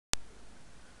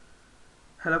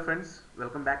Hello friends,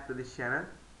 welcome back to this channel.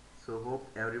 So hope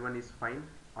everyone is fine.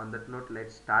 On that note,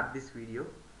 let's start this video.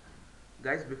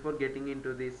 Guys, before getting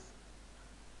into this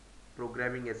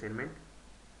programming assignment,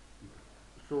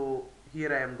 so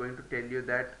here I am going to tell you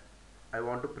that I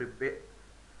want to prepare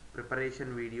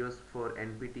preparation videos for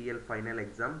NPTEL final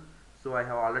exam. So I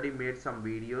have already made some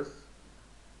videos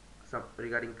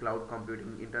regarding cloud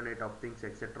computing, internet of things,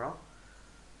 etc.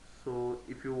 So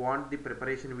if you want the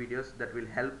preparation videos, that will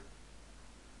help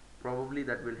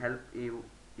you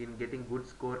in getting good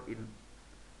score in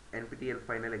NPTEL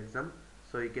final exam.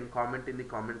 So you can comment in the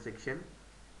comment section,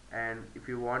 and if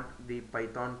you want the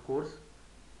Python course,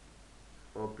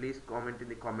 please comment in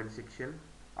the comment section.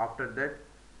 After that,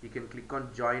 you can click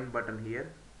on join button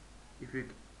here. If you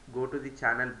go to the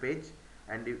channel page,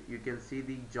 and you can see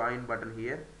the join button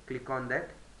here, click on that.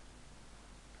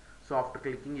 So after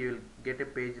clicking, you will get a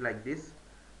page like this,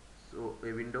 so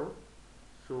a window.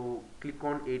 So click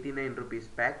on 89 rupees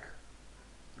pack,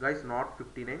 guys, not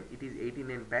 59, it is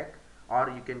 89 pack, or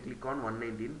you can click on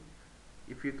 119.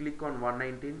 If you click on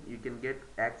 119, you can get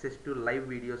access to live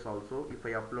videos also if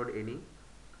I upload any,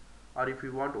 or if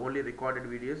you want only recorded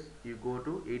videos, you go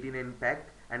to 89 pack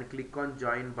and click on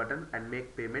join button and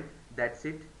make payment. That's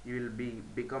it, you will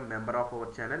become member of our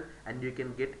channel, and you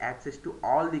can get access to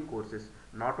all the courses,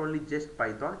 not only just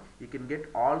Python. You can get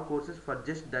all courses for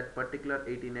just that particular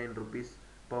 89 rupees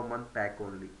per month pack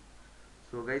only.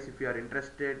 So guys, if you are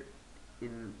interested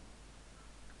in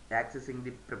accessing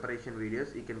the preparation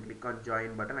videos, you can click on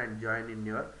join button and join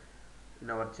in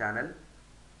our channel.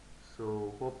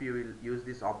 So hope you will use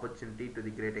this opportunity to the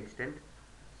great extent.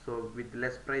 So with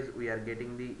less price, we are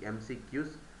getting the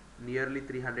MCQs. Nearly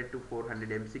 300 to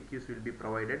 400 MCQs will be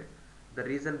provided. The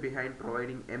reason behind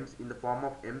providing M's in the form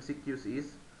of MCQs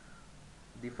is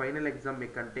the final exam may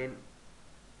contain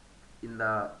in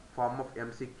the form of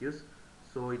MCQs,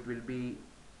 so it will be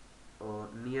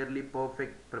nearly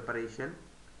perfect preparation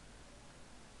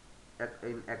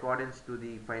in accordance to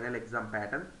the final exam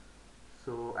pattern.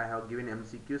 So I have given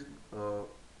MCQs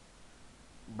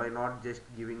by not just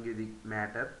giving you the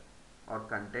matter or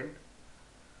content.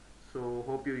 So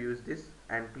hope you use this,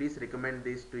 and please recommend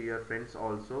this to your friends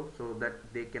also, so that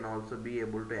they can also be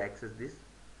able to access this.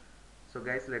 So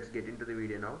guys, let's get into the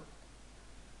video now.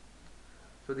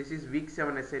 So this is week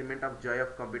 7 assignment of Joy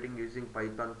of Computing using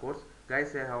Python course.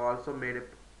 Guys, I have also made a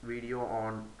video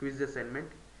on quiz assignment.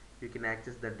 You can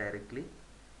access that directly.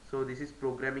 So this is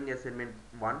programming assignment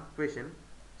 1 question.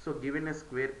 So given a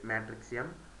square matrix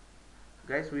M,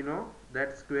 guys, we know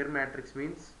that square matrix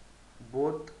means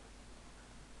both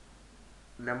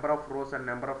number of rows and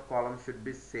number of columns should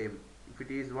be same. If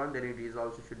it is 1, then it is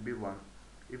also should be 1.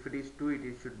 If it is 2, it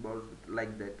is should also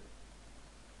like that.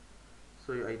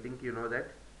 So I think you know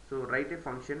that. So write a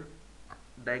function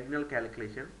diagonal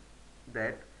calculation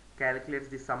that calculates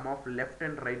the sum of left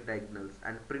and right diagonals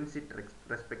and prints it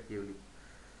respectively.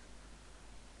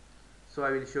 So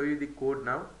I will show you the code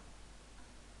now.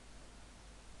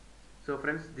 So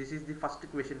friends, this is the first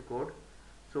question code.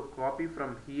 So copy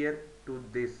from here to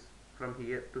this, from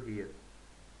here to here.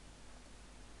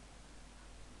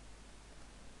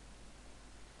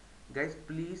 Guys,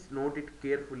 please note it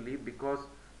carefully, because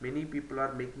many people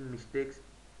are making mistakes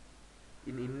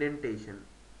in indentation.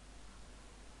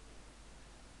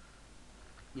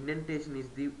 Indentation is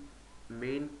the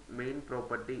main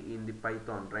property in the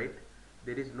Python, right?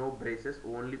 There is no braces,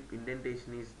 only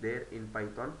indentation is there in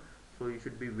Python. So you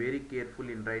should be very careful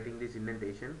in writing this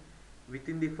indentation.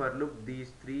 Within the for loop,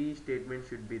 these three statements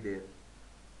should be there,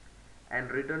 and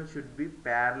return should be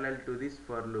parallel to this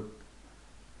for loop,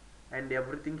 and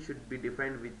everything should be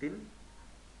defined within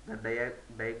the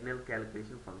diagonal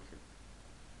calculation function.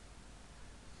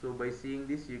 So by seeing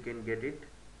this, you can get it,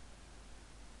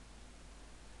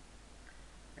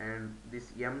 and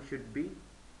this M should be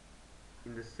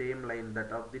in the same line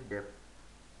that of the def,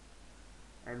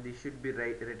 and this should be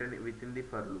written within the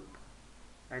for loop,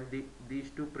 and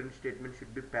these two print statements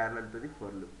should be parallel to the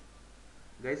for loop.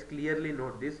 Guys, clearly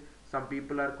note this. Some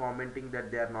people are commenting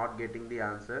that they are not getting the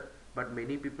answer, but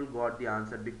many people got the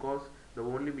answer, because the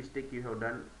only mistake you have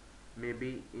done may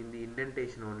be in the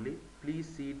indentation only. Please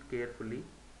see it carefully,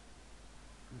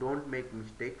 don't make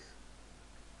mistakes.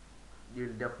 You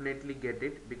will definitely get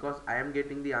it, because I am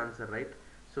getting the answer, right?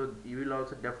 So you will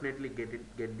also definitely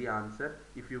get the answer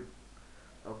if you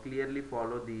clearly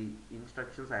follow the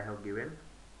instructions I have given.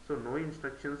 So no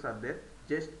instructions are there,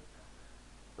 just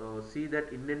see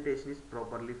that indentation is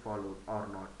properly followed or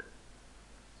not.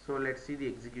 So let's see the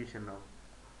execution now.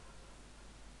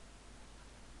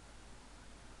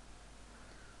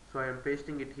 So I am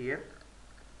pasting it here.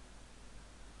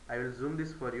 I will zoom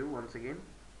this for you once again.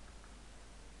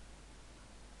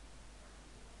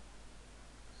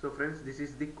 So friends, this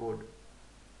is the code.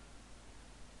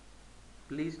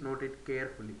 Please note it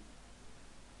carefully.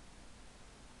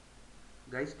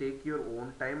 Guys, take your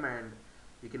own time and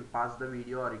you can pause the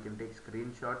video or you can take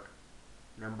screenshot.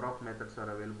 Number of methods are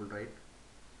available, right?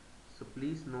 So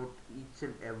please note each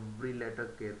and every letter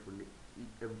carefully.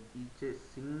 Each a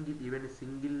single, even a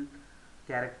single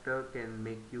character can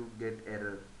make you get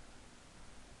error.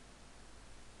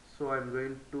 So I'm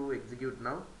going to execute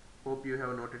now. Hope you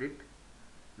have noted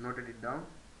it down.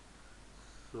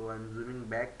 So I'm zooming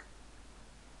back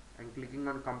and clicking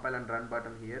on compile and run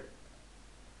button here.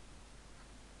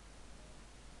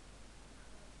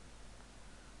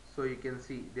 So you can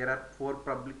see there are 4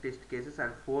 public test cases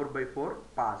and 4 by 4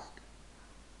 passed.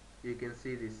 You can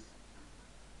see this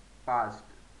passed,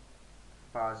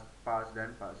 passed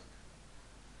and passed.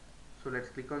 So let's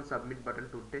click on submit button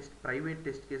to test private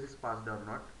test cases passed or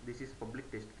not. This is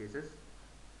public test cases.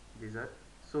 These are,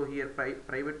 so here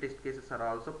private test cases are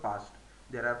also passed.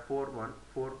 There are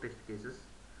 4 test cases.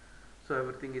 So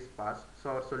everything is passed. So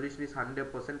our solution is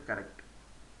 100% correct.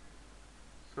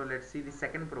 So let's see the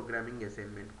second programming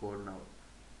assignment code now.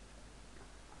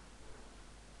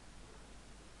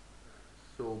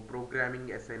 So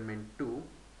programming assignment 2.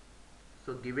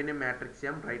 So given a matrix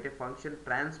M, write a function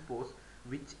transpose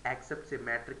which accepts a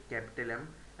matrix capital M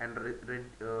and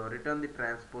return the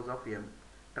transpose of M.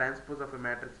 Transpose of a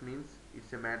matrix means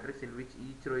it's a matrix in which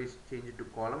each row is changed to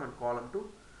column and column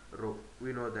to row.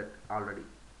 We know that already.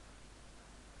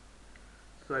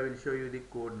 So I will show you the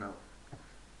code now.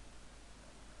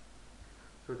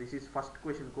 So this is first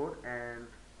question code and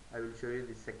I will show you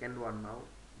the second one now.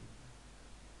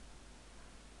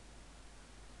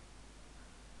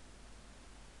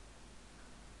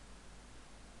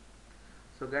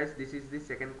 So guys, this is the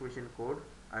second question code.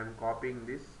 I am copying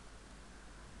this.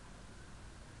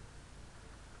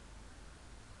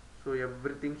 So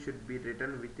everything should be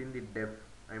written within the def,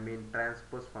 I mean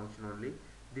transpose function only.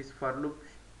 This for loop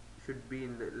should be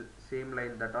in the same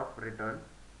line that of return,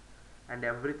 and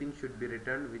everything should be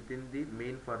written within the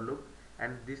main for loop,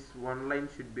 and this one line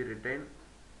should be written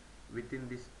within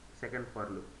this second for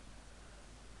loop,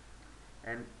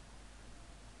 and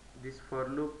this for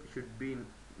loop should be in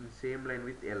same line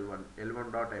with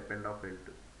L1 dot append of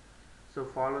L2. So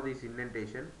follow this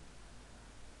indentation.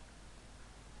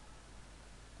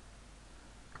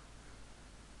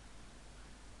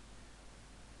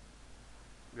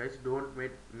 Guys, don't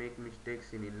make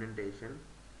mistakes in indentation.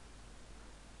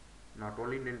 Not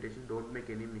only indentation, don't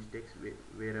make any mistakes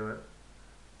wherever.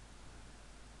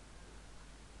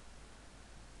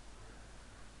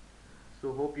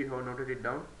 So hope you have noted it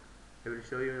down. I will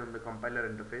show you on the compiler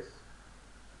interface.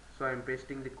 So I am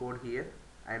pasting the code here.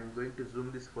 I am going to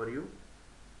zoom this for you.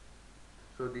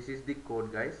 So this is the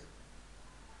code, guys.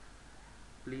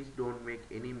 Please don't make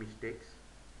any mistakes.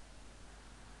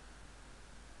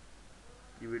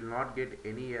 You will not get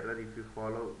any error if you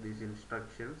follow these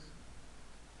instructions.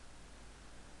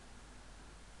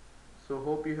 So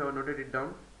hope you have noted it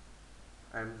down.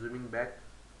 I am zooming back,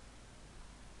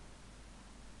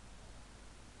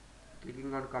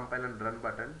 clicking on compile and run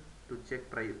button to check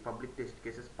public test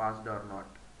cases passed or not.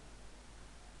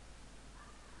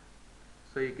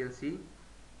 So you can see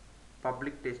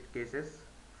public test cases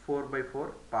 4 by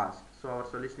 4 passed. So our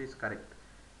solution is correct.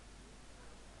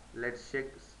 Let's check.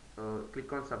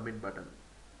 Click on submit button.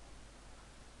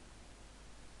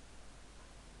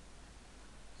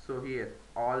 So here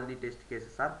all the test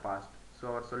cases are passed. So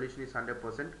our solution is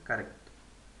 100% correct.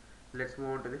 Let's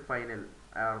move on to the final,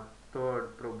 our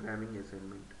third programming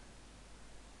assignment.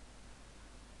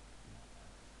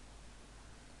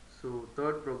 So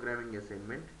third programming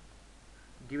assignment,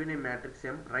 given a matrix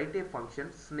M, write a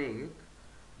function snake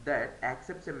that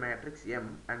accepts a matrix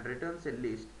M and returns a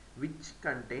list which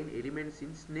contain elements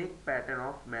in snake pattern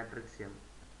of matrix M.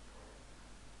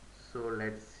 So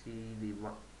let's see the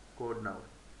code now.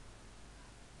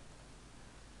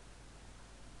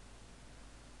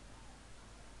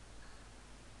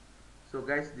 So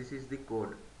guys, this is the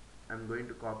code. I'm going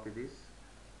to copy this.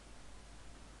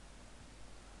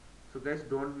 So guys,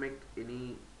 don't make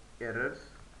any errors.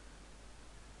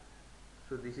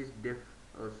 So this is def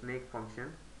snake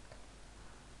function.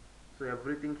 So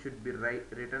everything should be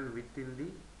written within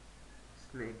the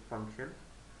snake function.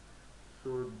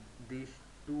 So these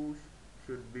two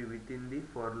should be within the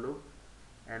for loop,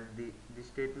 and the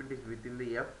statement is within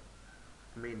the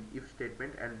main if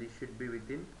statement, and this should be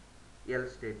within L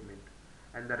statement,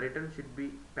 and the return should be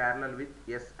parallel with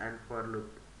S and for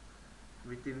loop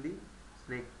within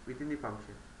the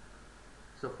function.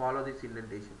 So follow this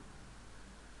indentation.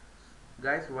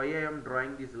 Guys, why I am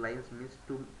drawing these lines means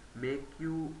to make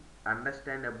you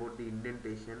understand about the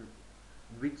indentation,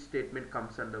 which statement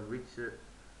comes under which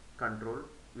control,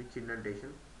 which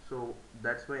indentation. So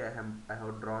that's why I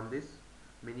have drawn this.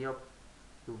 Many of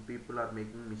you people are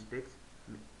making mistakes.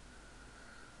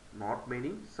 Not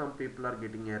many, some people are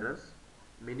getting errors.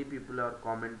 Many people are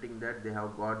commenting that they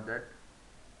have got that,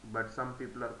 but some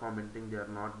people are commenting they are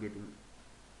not getting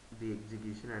the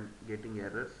execution and getting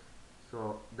errors.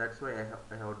 So that's why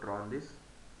I have drawn this.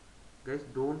 Guys,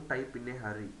 don't type in a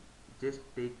hurry, just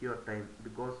take your time,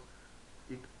 because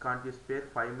it can't you spare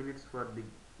 5 minutes for the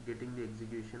getting the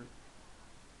execution.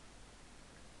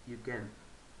 You can,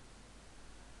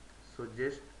 so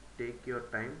just take your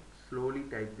time, slowly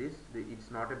type this. It's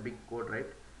not a big code, right?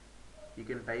 You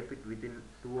can type it within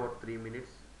 2 or 3 minutes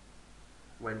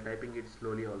while typing it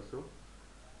slowly also.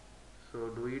 So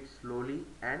do it slowly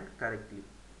and correctly,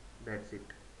 that's it,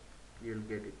 you'll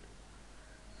get it.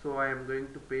 So I am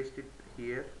going to paste it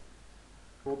here.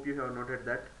 Hope you have noted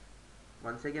that.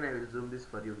 Once again I will zoom this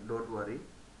for you, don't worry.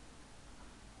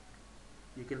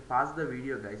 You can pause the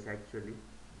video, guys. Actually,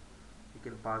 you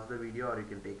can pause the video or you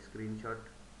can take screenshot,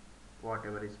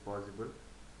 whatever is possible.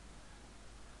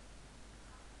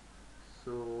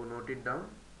 So note it down.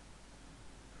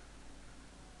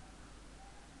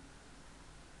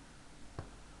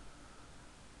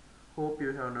 Hope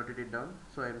you have noted it down.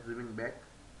 So I am zooming back,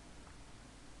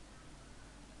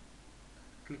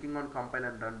 clicking on compile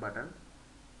and run button.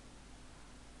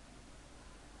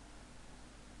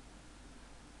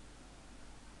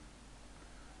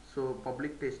 So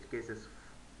public test cases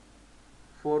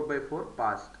 4 by 4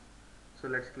 passed. So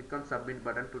let's click on submit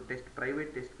button to test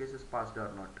private test cases passed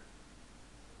or not.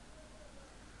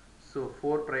 So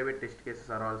 4 private test cases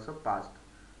are also passed.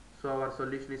 So our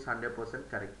solution is 100%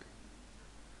 correct.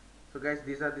 So guys,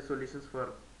 these are the solutions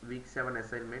for week 7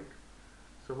 assignment.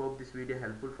 So hope this video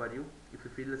helpful for you. If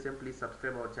you feel the same, please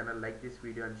subscribe our channel, like this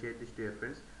video and share this to your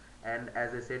friends. And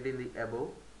as I said in the above,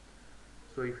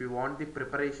 so if you want the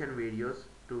preparation videos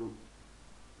to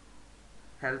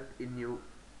help in you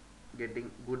getting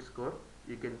good score,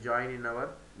 you can join in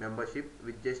our membership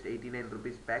with just 89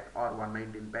 rupees pack or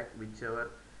 119 pack, whichever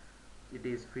it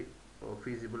is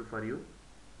feasible for you.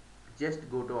 Just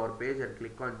go to our page and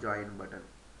click on join button.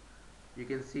 You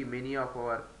can see many of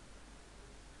our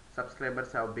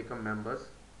subscribers have become members.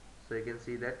 So you can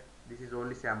see that this is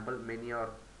only sample, many are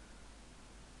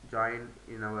joined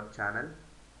in our channel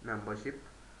membership.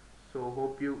 So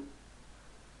hope you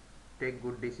take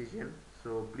good decision.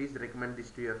 So please recommend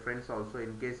this to your friends also.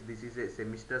 In case this is a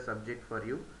semester subject for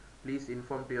you, please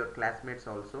inform to your classmates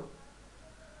also.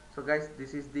 So guys,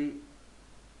 this is the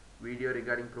video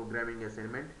regarding programming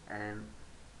assignment, and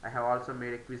I have also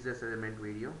made a quiz assignment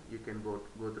video. You can go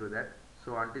through that.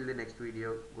 So until the next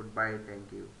video, goodbye,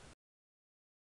 thank you.